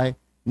to fly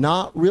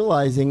not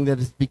realizing that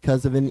it's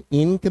because of an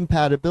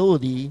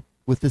incompatibility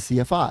with the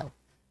CFI.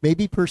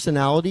 Maybe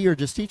personality or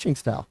just teaching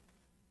style.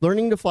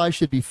 Learning to fly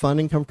should be fun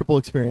and comfortable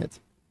experience.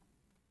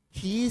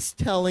 He's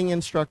telling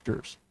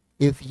instructors,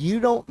 if you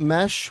don't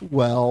mesh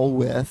well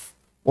with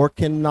or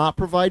cannot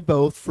provide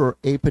both for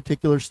a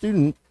particular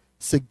student,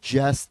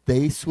 suggest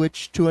they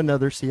switch to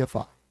another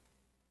CFI.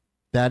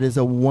 That is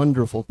a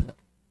wonderful tip.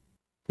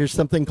 Here's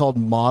something called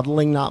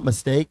modeling, not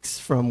mistakes,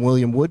 from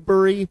William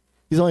Woodbury.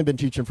 He's only been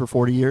teaching for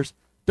 40 years.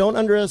 Don't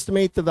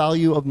underestimate the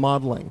value of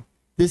modeling.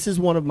 This is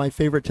one of my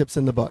favorite tips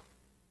in the book.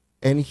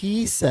 And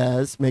he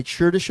says, make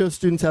sure to show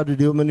students how to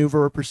do a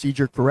maneuver or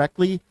procedure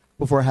correctly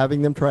before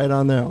having them try it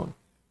on their own.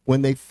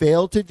 When they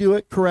fail to do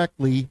it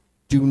correctly,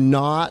 do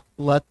not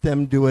let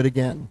them do it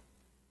again.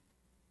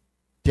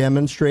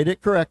 Demonstrate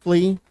it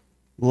correctly,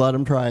 let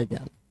them try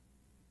again.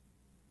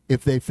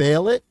 If they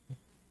fail it,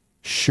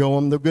 show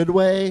them the good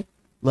way,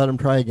 let them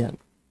try again.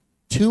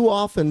 Too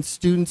often,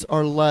 students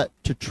are let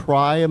to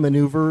try a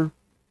maneuver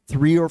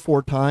 3 or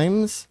 4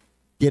 times,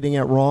 getting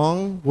it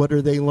wrong. What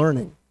are they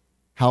learning?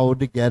 How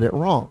to get it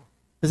wrong.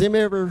 Has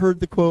anybody ever heard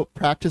the quote,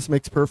 practice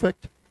makes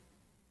perfect?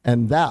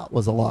 And that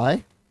was a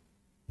lie.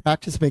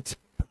 Practice makes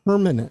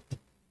permanent.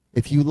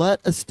 If you let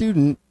a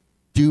student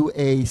do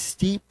a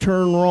steep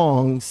turn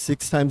wrong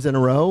 6 times in a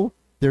row,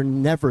 they're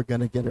never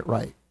going to get it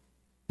right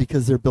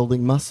because they're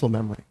building muscle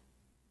memory.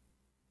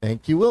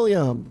 Thank you,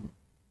 William.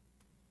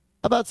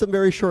 How about some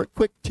very short,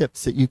 quick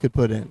tips that you could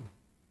put in?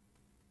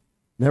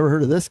 Never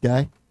heard of this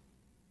guy.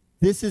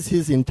 This is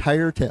his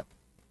entire tip.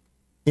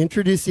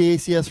 Introduce the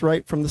ACS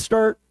right from the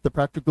start. The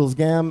practical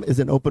exam is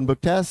an open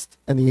book test,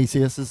 and the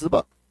ACS is the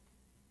book.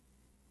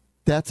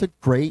 That's a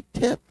great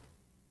tip.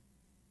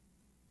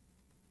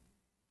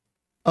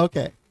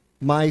 Okay,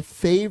 my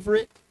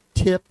favorite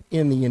tip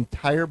in the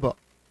entire book,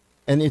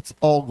 and it's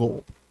all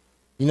gold.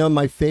 You know,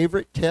 my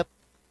favorite tip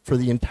for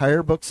the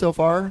entire book so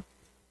far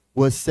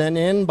was sent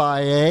in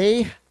by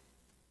a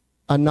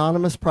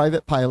anonymous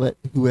private pilot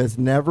who has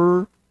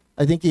never,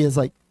 I think he has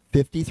like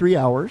 53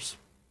 hours.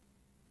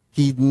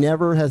 He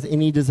never has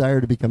any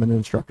desire to become an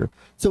instructor.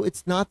 So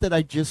it's not that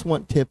I just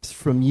want tips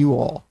from you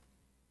all,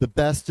 the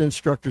best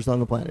instructors on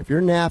the planet. If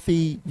you're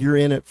NAFI, you're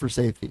in it for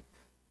safety.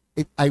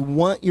 I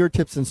want your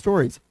tips and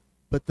stories,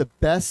 but the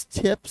best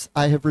tips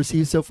I have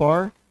received so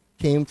far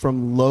came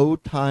from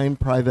low-time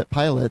private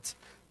pilots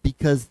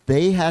because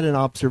they had an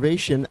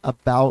observation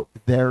about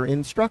their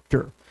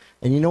instructor.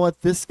 And you know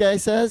what this guy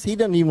says? He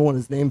doesn't even want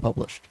his name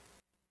published.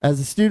 As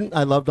a student,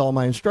 I loved all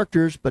my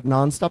instructors, but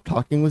nonstop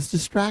talking was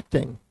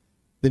distracting.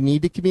 The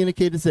need to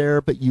communicate is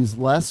there, but use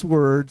less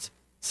words,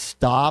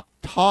 stop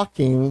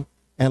talking,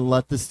 and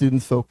let the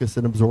students focus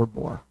and absorb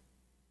more.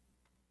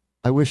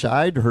 I wish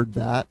I'd heard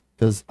that,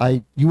 because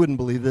you wouldn't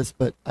believe this,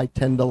 but I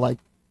tend to like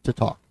to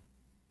talk.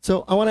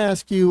 So I want to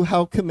ask you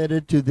how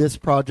committed to this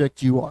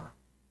project you are.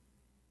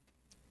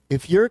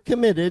 If you're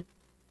committed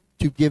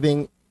to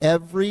giving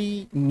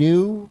every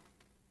new,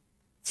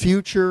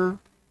 future,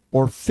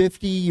 or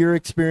 50-year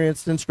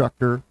experienced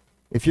instructor,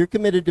 if you're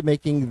committed to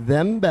making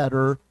them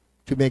better,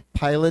 to make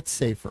pilots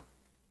safer,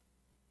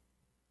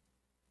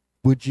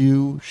 would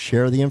you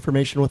share the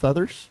information with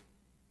others?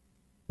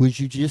 Would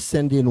you just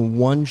send in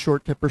one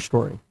short tip or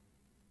story?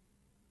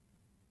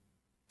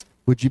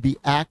 Would you be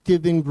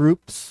active in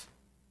groups?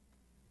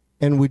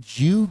 And would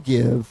you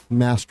give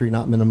mastery,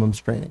 not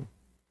minimums training?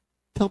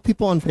 Tell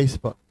people on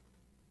Facebook.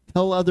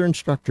 Tell other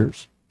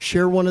instructors.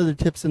 Share one of the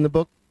tips in the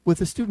book with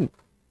a student.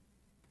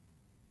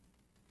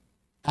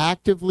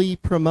 Actively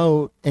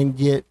promote and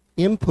get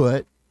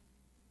input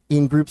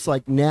in groups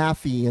like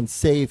NAFI and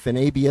SAFE and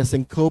ABS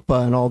and COPA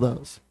and all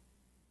those.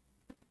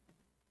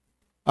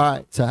 All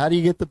right, so how do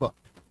you get the book?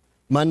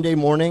 Monday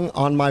morning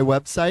on my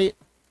website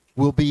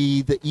will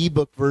be the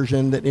ebook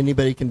version that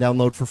anybody can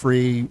download for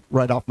free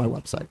right off my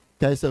website.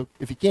 Okay, so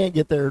if you can't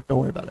get there, don't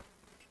worry about it.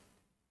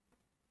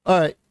 All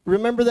right,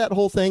 remember that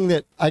whole thing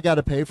that I got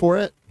to pay for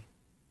it?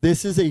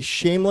 This is a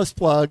shameless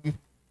plug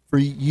for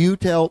you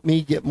to help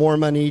me get more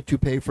money to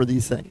pay for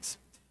these things.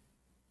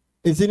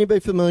 Is anybody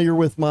familiar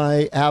with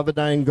my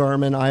Avidyne,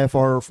 Garmin,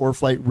 IFR, or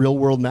 4Flight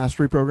real-world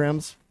mastery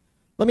programs?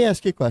 Let me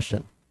ask you a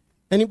question.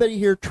 Anybody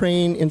here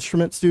train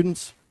instrument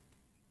students?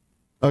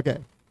 Okay.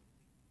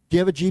 Do you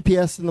have a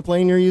GPS in the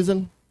plane you're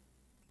using?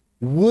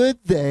 Would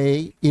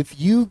they, if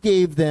you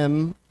gave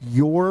them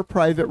your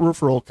private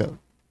referral code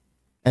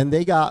and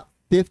they got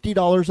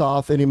 $50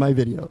 off any of my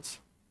videos,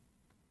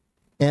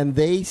 and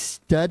they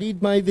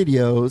studied my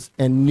videos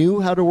and knew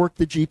how to work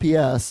the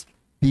GPS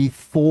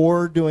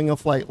before doing a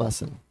flight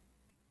lesson,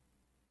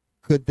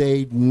 could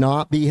they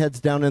not be heads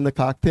down in the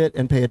cockpit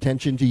and pay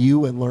attention to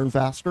you and learn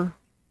faster?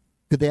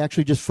 Could they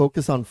actually just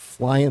focus on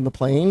flying the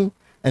plane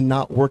and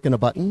not working a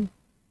button?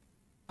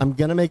 I'm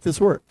going to make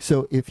this work.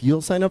 So if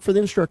you'll sign up for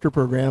the instructor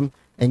program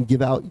and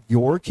give out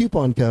your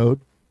coupon code,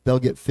 they'll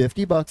get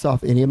 $50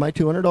 off any of my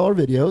 $200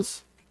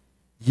 videos.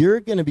 You're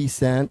going to be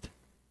sent,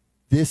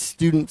 this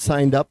student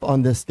signed up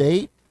on this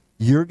date,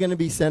 you're going to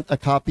be sent a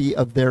copy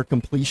of their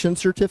completion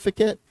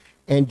certificate,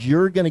 and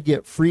you're going to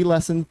get free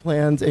lesson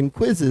plans and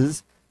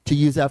quizzes to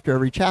use after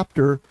every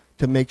chapter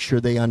to make sure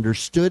they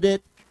understood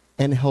it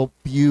and help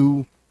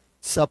you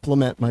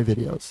supplement my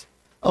videos.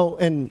 Oh,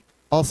 and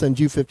I'll send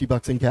you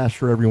 $50 in cash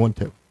for everyone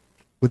too.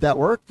 Would that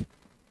work?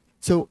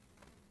 So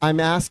I'm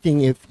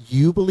asking if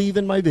you believe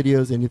in my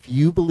videos and if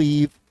you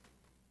believe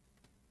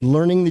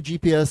learning the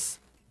GPS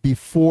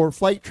before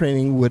flight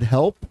training would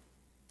help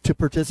to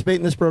participate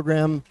in this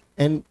program,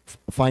 and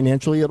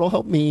financially it'll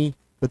help me,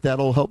 but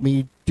that'll help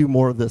me do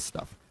more of this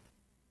stuff.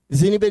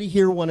 Does anybody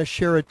here want to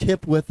share a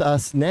tip with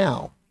us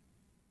now?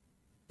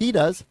 He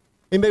does.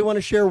 Anybody want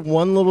to share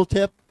one little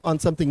tip on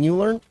something you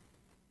learned?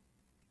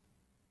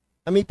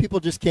 How many people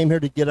just came here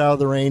to get out of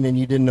the rain and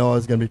you didn't know I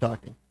was going to be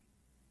talking?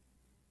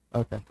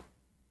 Okay.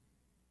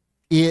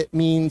 It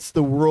means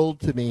the world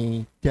to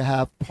me to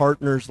have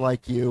partners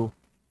like you.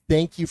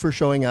 Thank you for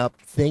showing up.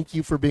 Thank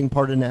you for being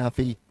part of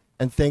NAFI.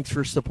 And thanks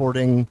for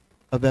supporting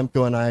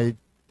Avemco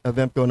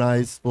and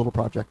I's little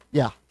project.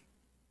 Yeah.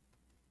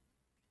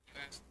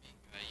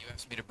 You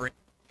asked me to bring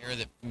here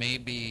that may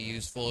be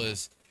useful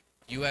is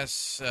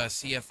U.S.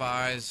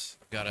 CFIs.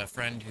 I've got a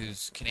friend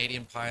who's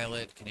Canadian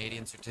pilot,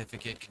 Canadian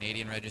certificate,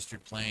 Canadian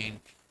registered plane,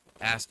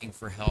 asking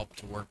for help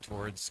to work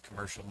towards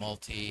commercial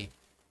multi.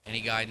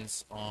 Any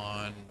guidance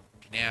on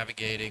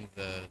navigating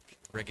the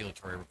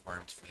regulatory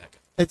requirements for that?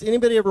 Has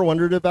anybody ever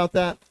wondered about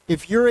that?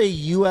 If you're a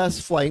U.S.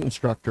 flight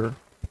instructor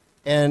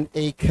and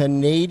a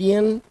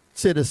Canadian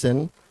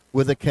citizen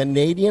with a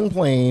Canadian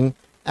plane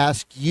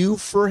ask you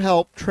for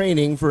help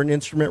training for an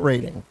instrument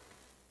rating,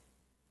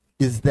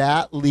 is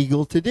that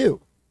legal to do?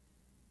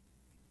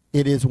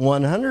 It is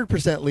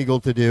 100% legal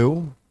to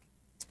do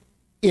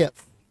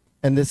if,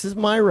 and this is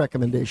my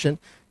recommendation,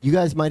 you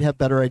guys might have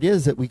better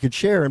ideas that we could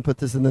share and put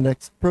this in the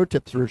next Pro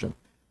Tips version.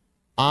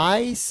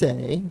 I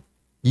say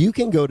you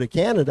can go to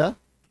Canada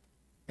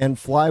and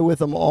fly with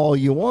them all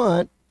you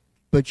want,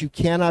 but you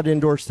cannot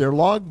endorse their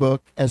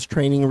logbook as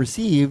training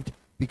received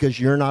because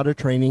you're not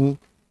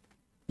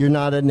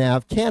a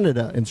NAV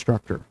Canada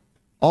instructor.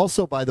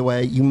 Also, by the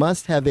way, you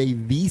must have a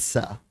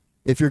visa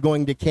if you're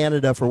going to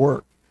Canada for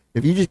work.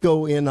 If you just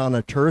go in on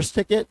a tourist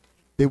ticket,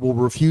 they will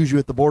refuse you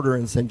at the border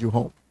and send you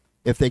home.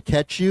 If they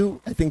catch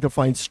you, I think the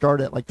fines start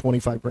at like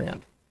 25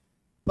 grand.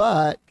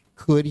 But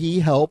could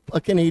he help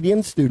a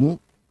Canadian student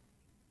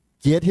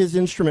get his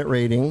instrument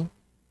rating?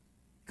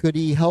 Could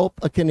he help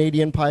a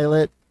Canadian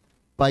pilot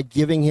by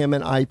giving him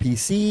an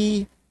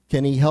IPC?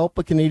 Can he help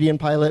a Canadian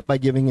pilot by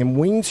giving him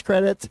wings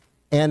credits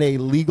and a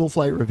legal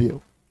flight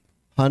review?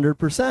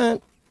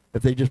 100%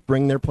 if they just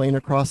bring their plane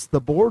across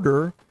the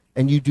border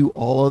and you do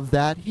all of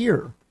that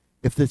here.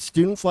 If the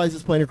student flies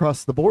his plane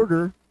across the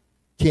border,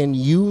 can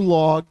you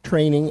log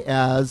training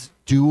as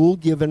dual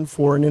given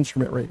for an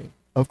instrument rating?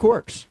 Of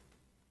course.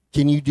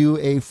 Can you do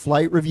a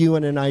flight review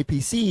and an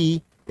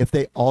IPC if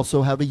they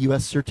also have a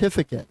U.S.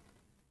 certificate?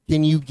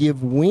 Can you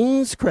give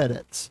wings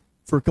credits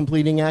for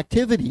completing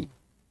activity?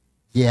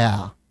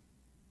 Yeah.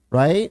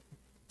 Right?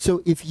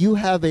 So if you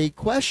have a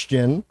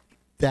question,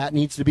 that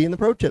needs to be in the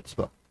Pro Tips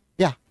book.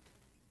 Yeah.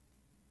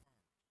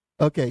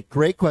 Okay,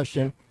 great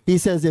question. He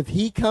says if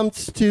he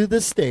comes to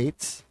the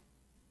States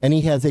and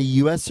he has a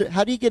U.S.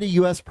 How do you get a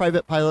U.S.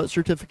 private pilot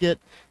certificate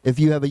if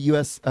you have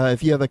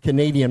a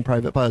Canadian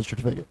private pilot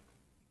certificate?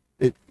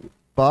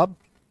 Bob?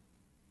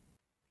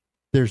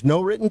 There's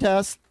no written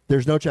test.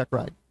 There's no check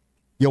ride.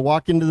 You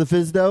walk into the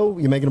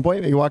FSDO, you make an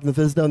appointment, you walk in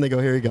the FSDO, and they go,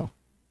 here you go.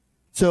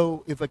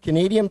 So if a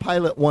Canadian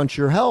pilot wants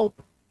your help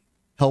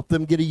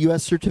them get a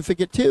U.S.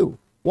 certificate too.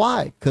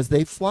 Why? Because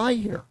they fly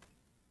here.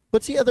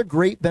 What's the other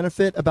great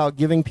benefit about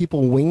giving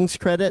people wings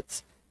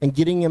credits and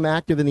getting them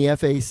active in the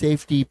FAA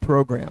safety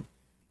program?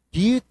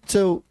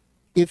 So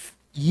if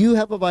you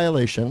have a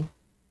violation,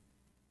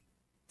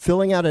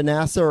 filling out a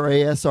NASA or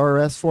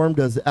ASRS form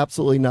does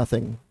absolutely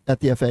nothing at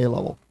the FAA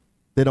level.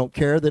 They don't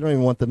care. They don't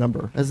even want the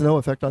number. It has no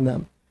effect on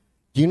them.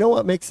 Do you know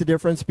what makes the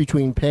difference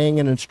between paying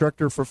an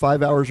instructor for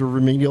 5 hours of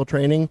remedial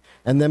training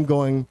and them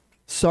going,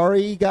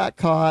 sorry you got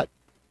caught,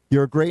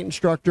 you're a great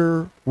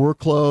instructor, we're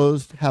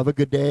closed, have a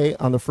good day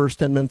on the first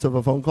 10 minutes of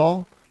a phone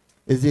call?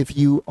 Is if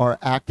you are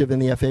active in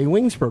the FAA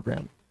Wings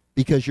program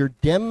because you're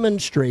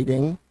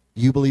demonstrating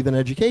you believe in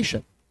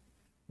education.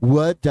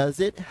 What does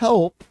it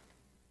help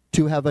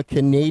to have a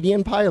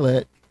Canadian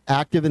pilot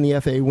active in the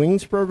FAA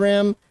Wings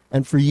program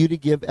and for you to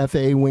give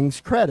FAA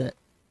Wings credit?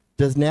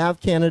 Does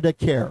NAV Canada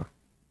care?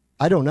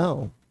 I don't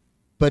know.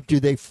 But do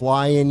they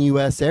fly in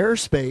U.S.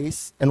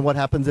 airspace? And what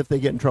happens if they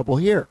get in trouble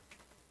here?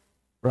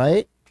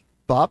 Right?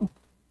 Bob?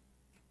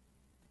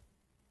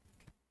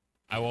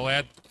 I will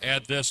add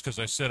this because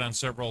I sit on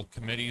several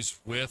committees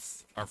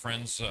with our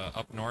friends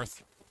up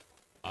north.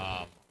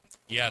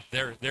 Yeah,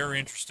 they're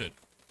interested.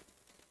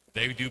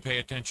 They do pay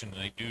attention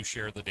and they do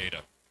share the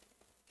data.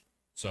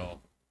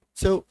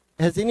 So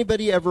has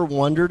anybody ever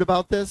wondered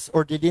about this,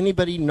 or did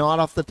anybody not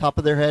off the top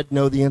of their head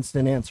know the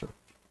instant answer?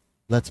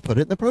 Let's put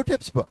it in the Pro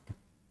Tips book.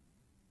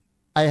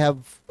 I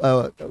have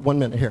 1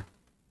 minute here.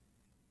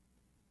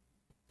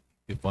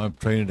 If I'm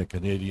training a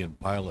Canadian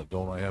pilot,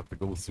 don't I have to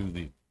go through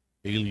the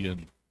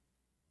alien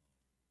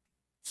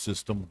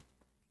system?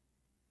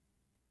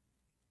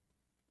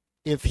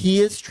 if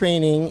he is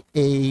training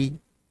a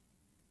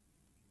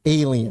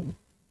alien,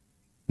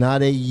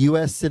 not a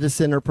U.S.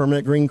 citizen or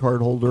permanent green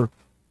card holder,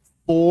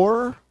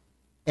 for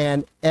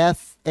an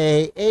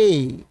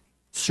FAA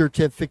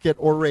certificate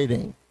or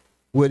rating,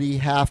 would he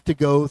have to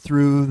go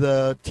through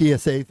the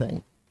TSA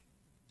thing?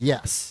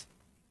 Yes.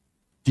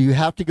 Do you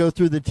have to go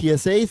through the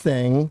TSA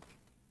thing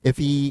if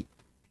he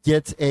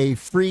gets a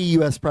free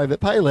U.S. private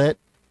pilot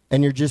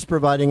and you're just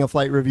providing a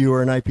flight review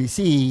or an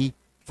IPC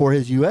for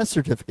his U.S.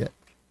 certificate?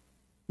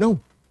 No.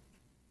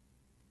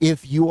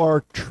 If you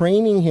are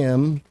training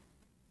him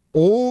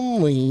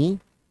only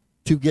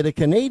to get a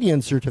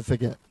Canadian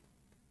certificate,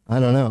 I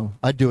don't know.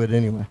 I'd do it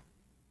anyway.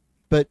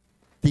 But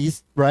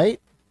these, right?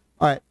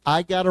 All right,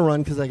 I got to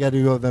run because I got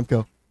to go to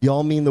Vemco.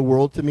 Y'all mean the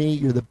world to me.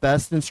 You're the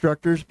best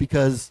instructors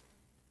because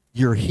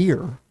you're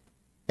here.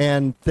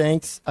 And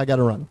thanks, I got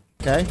to run.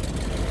 Okay?